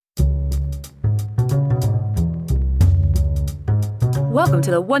Welcome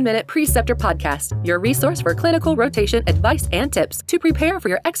to the 1 Minute Preceptor Podcast, your resource for clinical rotation advice and tips to prepare for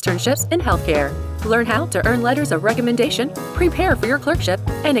your externships in healthcare. Learn how to earn letters of recommendation, prepare for your clerkship,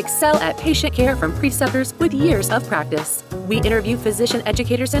 and excel at patient care from preceptors with years of practice. We interview physician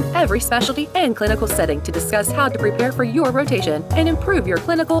educators in every specialty and clinical setting to discuss how to prepare for your rotation and improve your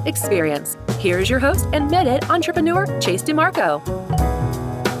clinical experience. Here is your host and MedEd entrepreneur, Chase DeMarco.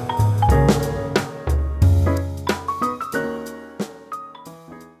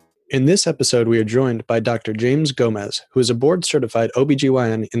 In this episode, we are joined by Dr. James Gomez, who is a board-certified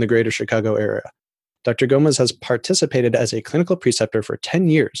OBGYN in the greater Chicago area. Dr. Gomez has participated as a clinical preceptor for 10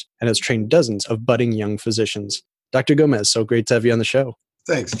 years and has trained dozens of budding young physicians. Dr. Gomez, so great to have you on the show.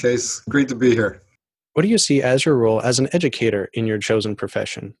 Thanks, Chase. Great to be here. What do you see as your role as an educator in your chosen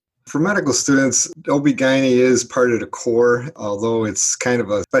profession? For medical students, OB-GYN is part of the core, although it's kind of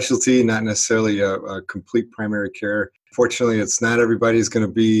a specialty, not necessarily a complete primary care. Fortunately, it's not everybody's going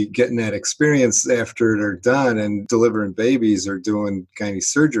to be getting that experience after they're done and delivering babies or doing gynae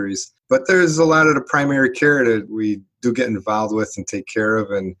surgeries. But there's a lot of the primary care that we do get involved with and take care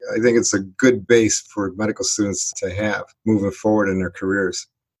of. And I think it's a good base for medical students to have moving forward in their careers.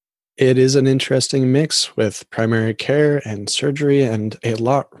 It is an interesting mix with primary care and surgery and a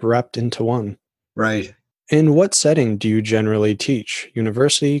lot wrapped into one. Right. In what setting do you generally teach?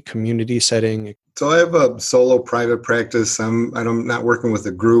 University, community setting? So I have a solo private practice. I'm not working with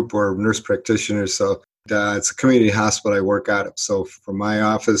a group or nurse practitioners. So it's a community hospital I work out of. So from my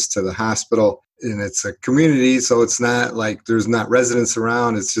office to the hospital, and it's a community. So it's not like there's not residents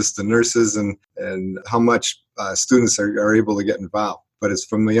around. It's just the nurses and how much students are able to get involved. But it's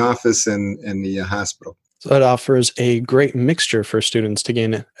from the office and the hospital. So it offers a great mixture for students to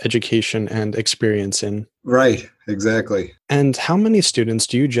gain education and experience in. Right, exactly. And how many students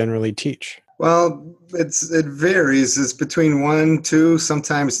do you generally teach? Well, it varies. It's between 1, 2,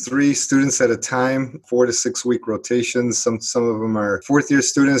 sometimes 3 students at a time, 4 to 6 week rotations. Some of them are fourth-year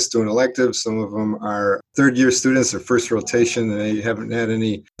students doing electives. Some of them are third-year students, their first rotation, and they haven't had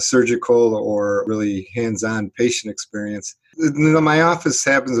any surgical or really hands-on patient experience. My office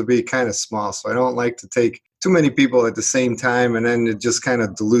happens to be kind of small, so I don't like to take too many people at the same time, and then it just kind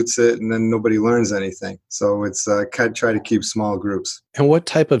of dilutes it, and then nobody learns anything. So it's try to keep small groups. And what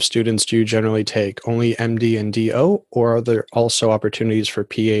type of students do you generally take? Only MD and DO, or are there also opportunities for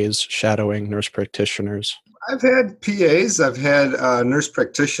PAs, shadowing, nurse practitioners? I've had PAs, I've had nurse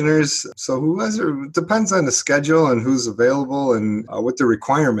practitioners. So it depends on the schedule and who's available and what the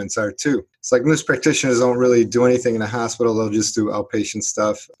requirements are too. It's like nurse practitioners don't really do anything in the hospital. They'll just do outpatient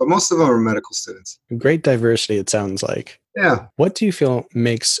stuff. But most of them are medical students. Great diversity, it sounds like. Yeah. What do you feel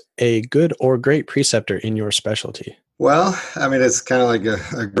makes a good or great preceptor in your specialty? Well, I mean, it's kind of like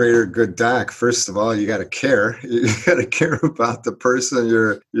a greater good doc. First of all, you got to care. You got to care about the person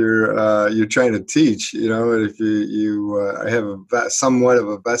you're trying to teach. You know, if you have somewhat of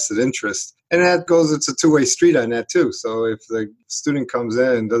a vested interest, and it's a two-way street on that too. So if the student comes in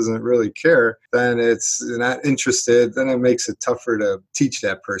and doesn't really care, then it's not interested. Then it makes it tougher to teach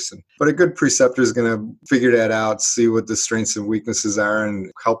that person. But a good preceptor is going to figure that out, see what the strengths and weaknesses are, and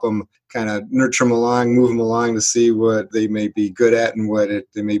help them kind of nurture them along, move them along to see what they may be good at and what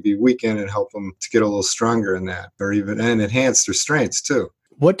they may be weak in, and help them to get a little stronger in that, and enhance their strengths too.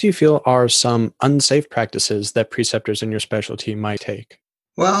 What do you feel are some unsafe practices that preceptors in your specialty might take?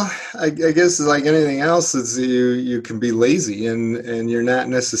 Well, I guess like anything else, it's you can be lazy and you're not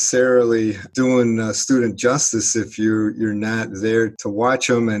necessarily doing student justice if you're not there to watch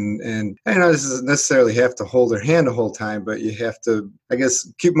them and you know, this doesn't necessarily have to hold their hand the whole time, but you have to, I guess,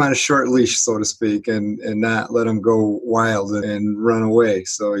 keep them on a short leash, so to speak, and not let them go wild and run away.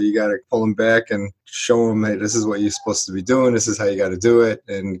 So you got to pull them back and show them, hey, this is what you're supposed to be doing. This is how you got to do it,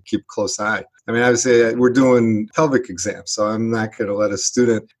 and keep a close eye. I mean, I would say we're doing pelvic exams, so I'm not going to let a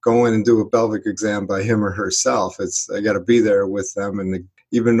student go in and do a pelvic exam by him or herself. I got to be there with them and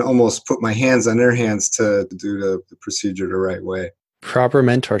even almost put my hands on their hands to do the procedure the right way. Proper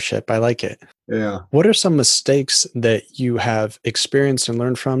mentorship. I like it. Yeah. What are some mistakes that you have experienced and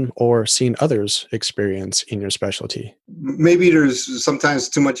learned from or seen others experience in your specialty? Maybe there's sometimes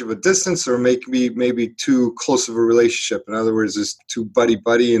too much of a distance, or maybe too close of a relationship. In other words, there's too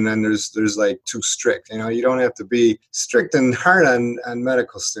buddy, and then there's like too strict. You know, you don't have to be strict and hard on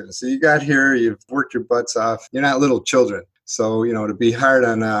medical students. So you got here, you've worked your butts off. You're not little children. So, to be hard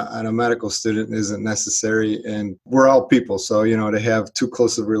on a medical student isn't necessary. And we're all people. So, to have too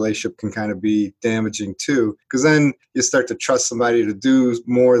close of a relationship can kind of be damaging too, because then you start to trust somebody to do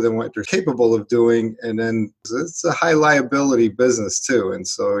more than what they're capable of doing. And then it's a high liability business too. And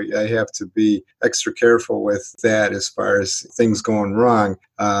so I have to be extra careful with that as far as things going wrong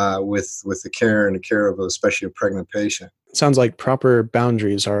with the care and the care of especially a pregnant patient. Sounds like proper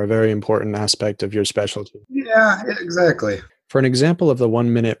boundaries are a very important aspect of your specialty. Yeah, exactly. For an example of the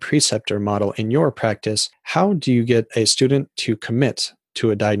 1-minute preceptor model in your practice, how do you get a student to commit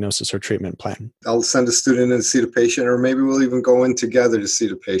to a diagnosis or treatment plan? I'll send a student in to see the patient, or maybe we'll even go in together to see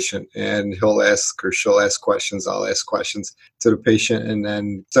the patient, and he'll ask or she'll ask questions. I'll ask questions to the patient and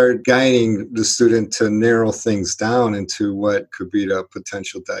then start guiding the student to narrow things down into what could be the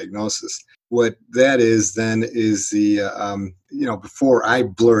potential diagnosis. What that is then is the, before I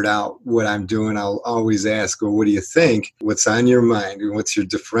blurt out what I'm doing, I'll always ask, well, what do you think? What's on your mind? And what's your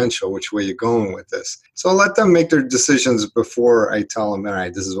differential? Which way you going with this? So I'll let them make their decisions before I tell them, all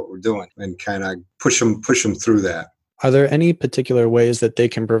right, this is what we're doing, and kind of push them through that. Are there any particular ways that they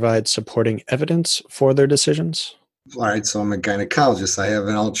can provide supporting evidence for their decisions? All right, so I'm a gynecologist. I have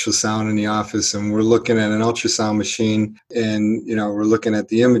an ultrasound in the office, and we're looking at an ultrasound machine, and we're looking at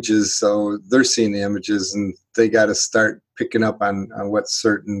the images. So they're seeing the images, and they got to start picking up on what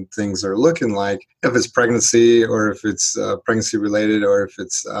certain things are looking like. If it's pregnancy, or if it's pregnancy related, or if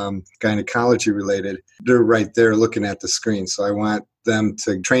it's gynecology related, they're right there looking at the screen. So I want them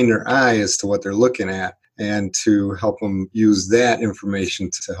to train their eye as to what they're looking at, and to help them use that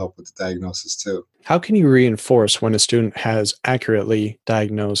information to help with the diagnosis too. How can you reinforce when a student has accurately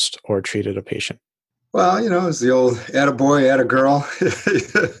diagnosed or treated a patient? Well, it's the old attaboy, attagirl.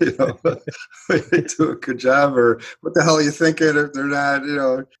 They do a good job, or what the hell are you thinking if they're not,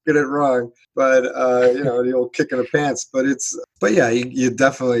 get it wrong. But, the old kick in the pants. But yeah, you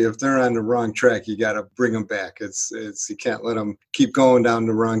definitely, if they're on the wrong track, you got to bring them back. You can't let them keep going down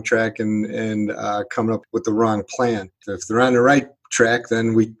the wrong track and coming up with the wrong plan. If they're on the right track,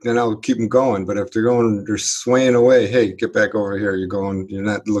 then I'll keep them going. But if they're swaying away, hey, get back over here. You're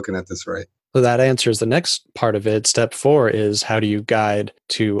not looking at this right. So that answers the next part of it. Step 4 is, how do you guide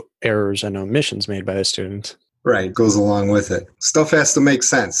to errors and omissions made by a student? Right, goes along with it. Stuff has to make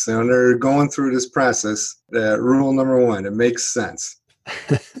sense. When they're going through this process, rule number 1, it makes sense.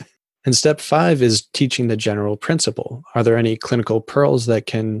 And step 5 is teaching the general principle. Are there any clinical pearls that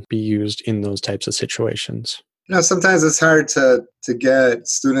can be used in those types of situations? Sometimes it's hard to get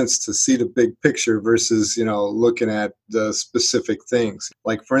students to see the big picture versus, looking at the specific things.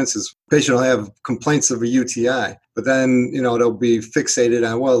 Like, for instance, a patient will have complaints of a UTI, but then, they'll be fixated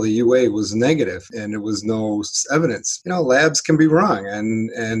on, well, the UA was negative and there was no evidence. Labs can be wrong.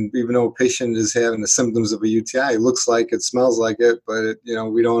 And even though a patient is having the symptoms of a UTI, it looks like it, smells like it, but,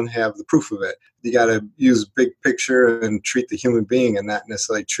 we don't have the proof of it. You got to use big picture and treat the human being and not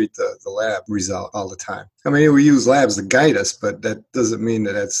necessarily treat the lab result all the time. I mean, we use labs to guide us, but that doesn't mean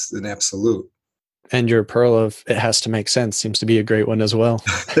that that's an absolute. And your pearl of it has to make sense seems to be a great one as well.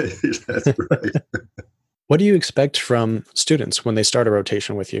 That's right. What do you expect from students when they start a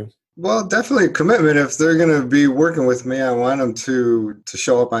rotation with you? Well, definitely a commitment. If they're going to be working with me, I want them to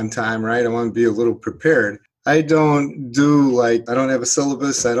show up on time, right? I want to be a little prepared. I don't have a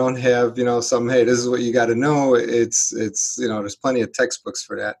syllabus. I don't have, some, hey, this is what you got to know. It's, there's plenty of textbooks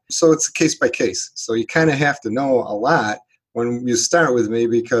for that. So it's a case by case. So you kind of have to know a lot when you start with me,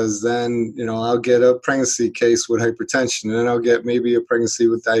 because then, I'll get a pregnancy case with hypertension, and then I'll get maybe a pregnancy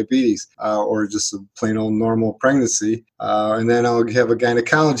with diabetes, or just a plain old normal pregnancy. And then I'll have a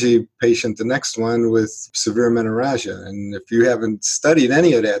gynecology patient, the next one, with severe menorrhagia. And if you haven't studied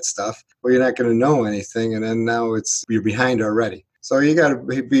any of that stuff, well, you're not going to know anything. And then now you're behind already. So you got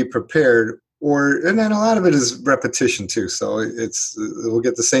to be prepared. And then a lot of it is repetition too. So we'll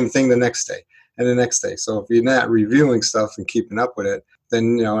get the same thing the next day and the next day. So if you're not reviewing stuff and keeping up with it,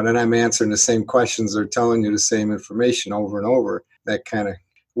 then, and then I'm answering the same questions or telling you the same information over and over, that kind of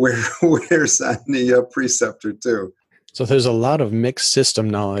wears on the preceptor too. So there's a lot of mixed system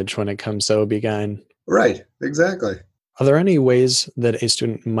knowledge when it comes to OB-GYN. Right, exactly. Are there any ways that a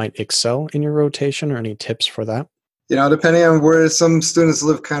student might excel in your rotation, or any tips for that? Depending on where some students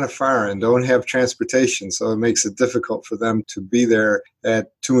live kind of far and don't have transportation, so it makes it difficult for them to be there at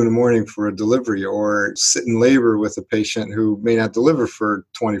 2 a.m. for a delivery, or sit in labor with a patient who may not deliver for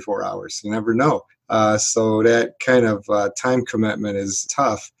 24 hours. You never know. So that kind of time commitment is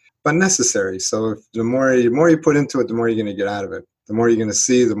tough, but necessary. So the more you put into it, the more you're going to get out of it. The more you're going to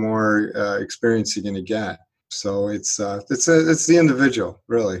see, the more experience you're going to get. So it's the individual,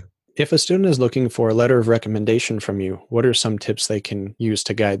 really. If a student is looking for a letter of recommendation from you, what are some tips they can use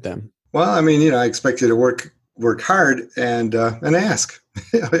to guide them? Well, I mean, I expect you to work hard and ask.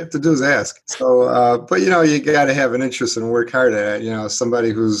 All you have to do is ask. So, but you got to have an interest and work hard at it.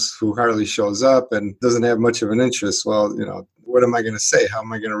 Somebody who hardly shows up and doesn't have much of an interest. Well, what am I going to say? How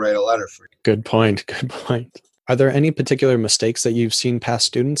am I going to write a letter for you? Good point. Good point. Are there any particular mistakes that you've seen past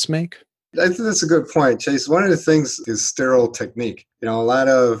students make? I think that's a good point, Chase. One of the things is sterile technique. A lot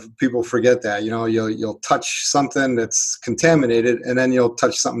of people forget that. You'll touch something that's contaminated, and then you'll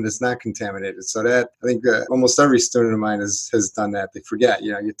touch something that's not contaminated. So that I think almost every student of mine has done that. They forget.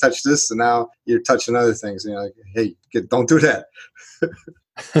 You touch this, and now you're touching other things. Like, hey, don't do that.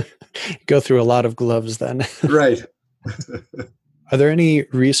 Go through a lot of gloves then. Right. Are there any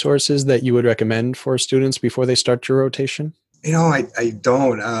resources that you would recommend for students before they start your rotation? I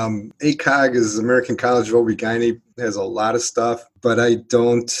don't. ACOG is American College of OB/GYN, has a lot of stuff, but I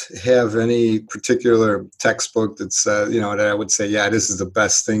don't have any particular textbook that's, that I would say, yeah, this is the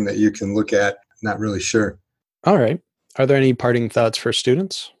best thing that you can look at. Not really sure. All right. Are there any parting thoughts for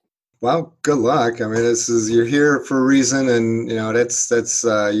students? Well, good luck. I mean, you're here for a reason, and that's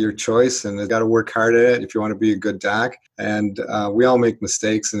your choice, and you got to work hard at it if you want to be a good doc. And we all make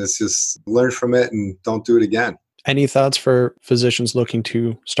mistakes, and it's just learn from it and don't do it again. Any thoughts for physicians looking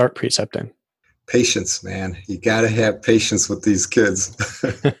to start precepting? Patience, man. You got to have patience with these kids.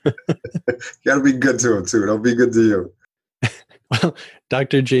 You got to be good to them too. They'll be good to you. Well,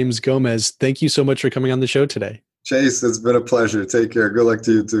 Dr. James Gomez, thank you so much for coming on the show today. Chase, it's been a pleasure. Take care. Good luck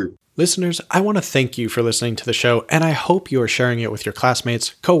to you too. Listeners, I want to thank you for listening to the show, and I hope you are sharing it with your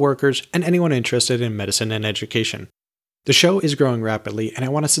classmates, coworkers, and anyone interested in medicine and education. The show is growing rapidly, and I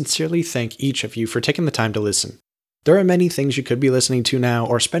want to sincerely thank each of you for taking the time to listen. There are many things you could be listening to now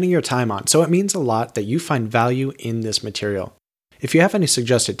or spending your time on, so it means a lot that you find value in this material. If you have any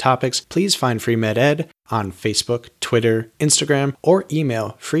suggested topics, please find FreeMedEd on Facebook, Twitter, Instagram, or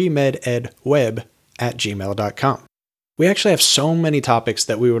email freemededweb@gmail.com. We actually have so many topics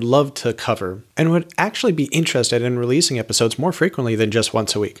that we would love to cover and would actually be interested in releasing episodes more frequently than just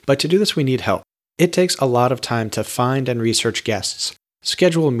once a week. But to do this, we need help. It takes a lot of time to find and research guests,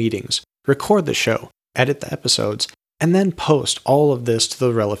 schedule meetings, record the show, edit the episodes, and then post all of this to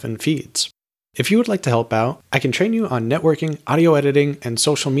the relevant feeds. If you would like to help out, I can train you on networking, audio editing, and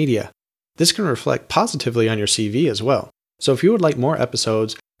social media. This can reflect positively on your CV as well. So if you would like more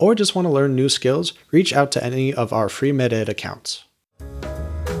episodes or just want to learn new skills, reach out to any of our FreeMedEd accounts.